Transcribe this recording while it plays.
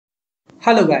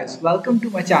Hello guys, welcome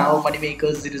to my channel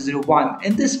Moneymakers001.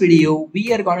 In this video,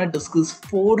 we are gonna discuss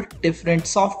 4 different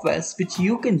softwares which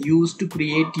you can use to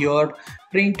create your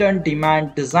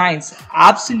print-on-demand designs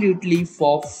absolutely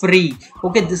for free.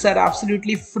 Okay, these are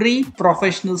absolutely free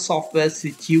professional softwares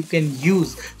which you can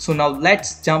use. So now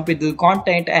let's jump into the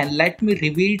content and let me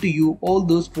reveal to you all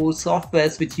those 4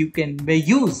 softwares which you can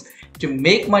use to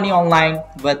make money online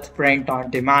with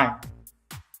print-on-demand.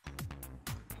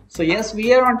 So yes,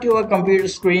 we are onto our computer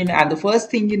screen, and the first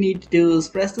thing you need to do is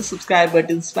press the subscribe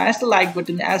button, smash the like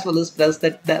button, as well as press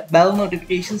that bell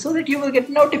notification so that you will get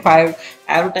notified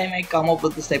every time I come up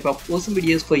with this type of awesome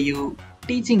videos for you,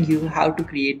 teaching you how to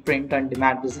create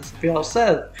print-on-demand business for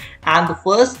yourself. And the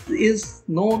first is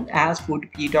known as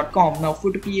photopea.com. Now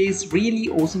Photopea is really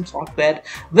awesome software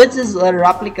which is a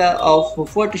replica of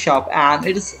Photoshop, and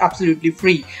it is absolutely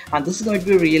free, and this is going to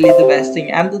be really the best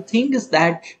thing. And the thing is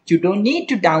that you don't need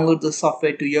to download the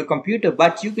software to your computer,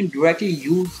 but you can directly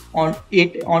use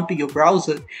it onto your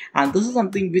browser, and this is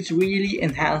something which really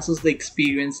enhances the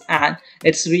experience, and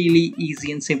it's really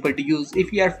easy and simple to use.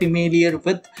 If you are familiar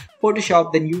with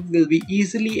Photoshop, then you will be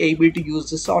easily able to use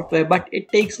the software, but it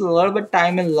takes a little bit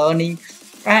time and learning,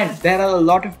 and there are a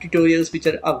lot of tutorials which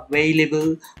are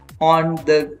available on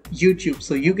the YouTube,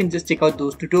 so you can just check out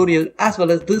those tutorials. As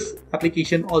well as this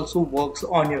application also works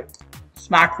on your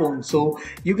smartphone, so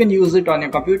you can use it on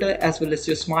your computer as well as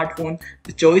your smartphone.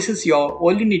 The choice is yours.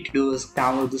 All you need to do is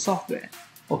download the software.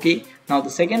 Okay, now the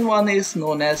second one is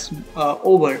known as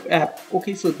Over app.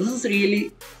 Okay, so this is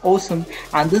really awesome,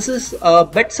 and this is a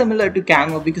bit similar to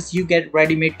Canva because you get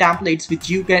ready-made templates which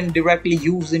you can directly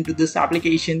use into this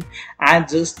application and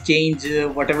just change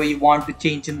whatever you want to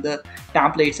change in the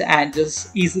templates and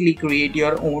just easily create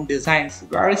your own designs.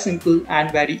 Very simple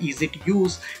and very easy to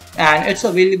use, and it's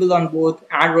available on both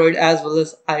Android as well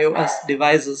as iOS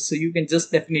devices, so you can just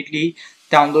definitely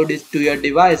download it to your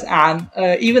device. And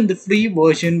even the free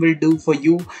version will do for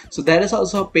you. So there is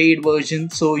also a paid version,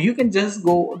 so you can just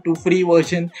go to free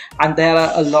version, and there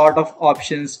are a lot of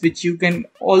options which you can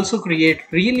also create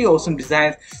really awesome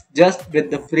designs just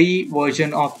with the free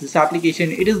version of this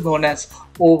application. It is known as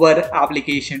Over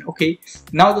application. Okay,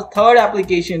 now the third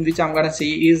application which I'm gonna say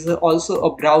is also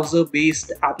a browser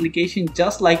based application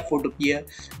just like Photopea,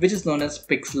 which is known as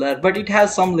Pixlr, but it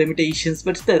has some limitations.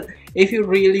 But still, if you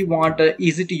really want a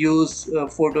easy to use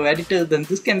photo editor, then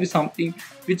this can be something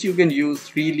which you can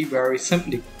use really very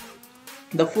simply.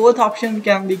 The fourth option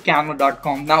can be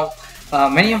canva.com. Now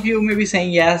many of you may be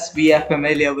saying, yes, we are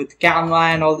familiar with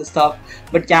Canva and all this stuff,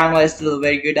 but Canva is still a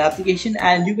very good application,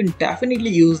 and you can definitely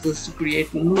use this to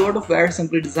create a lot of very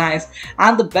simple designs.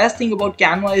 And the best thing about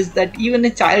Canva is that even a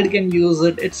child can use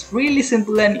it. It's really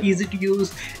simple and easy to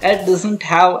use. It doesn't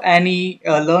have any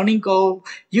learning curve.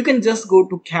 You can just go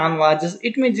to Canva.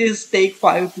 It may just take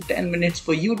 5 to 10 minutes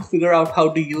for you to figure out how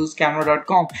to use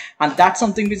Canva.com, and that's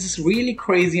something which is really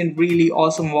crazy and really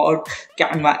awesome about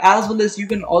Canva. As well as you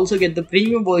can also get the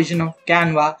premium version of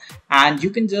Canva, and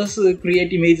you can just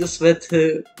create images with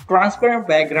transparent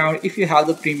background if you have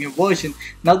the premium version.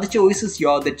 Now the choice is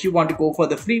yours, that you want to go for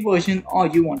the free version or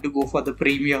you want to go for the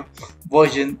premium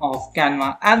version of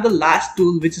Canva. And the last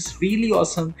tool which is really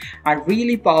awesome and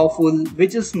really powerful,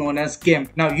 which is known as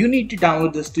GIMP. Now you need to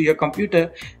download this to your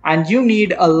computer, and you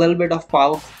need a little bit of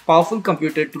powerful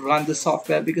computer to run this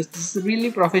software because this is really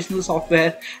professional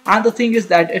software. And the thing is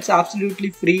that it's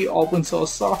absolutely free open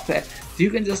source software. So you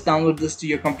can just download this to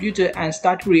your computer and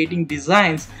start creating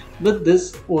designs with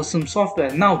this awesome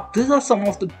software. Now these are some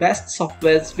of the best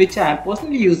softwares which I am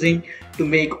personally using to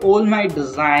make all my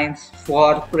designs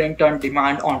for print on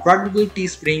demand on Redbubble,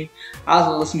 Teespring, as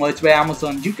well as merch by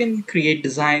Amazon. You can create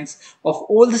designs of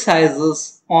all the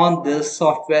sizes on this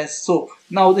software. So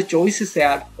now the choice is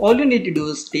there. All you need to do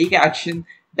is take action,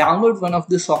 download one of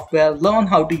the software, learn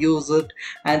how to use it,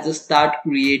 and just start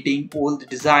creating all the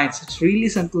designs. It's really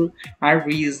simple and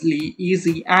really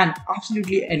easy, and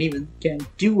absolutely anyone can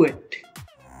do it.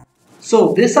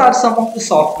 So these are some of the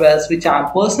softwares which I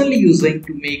am personally using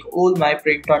to make all my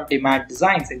print on demand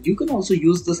designs, and you can also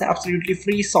use this absolutely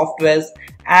free softwares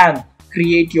and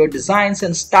create your designs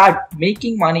and start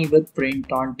making money with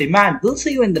print on demand. We'll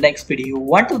see you in the next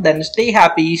video. Until then, stay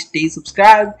happy, stay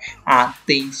subscribed, and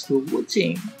thanks for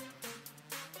watching.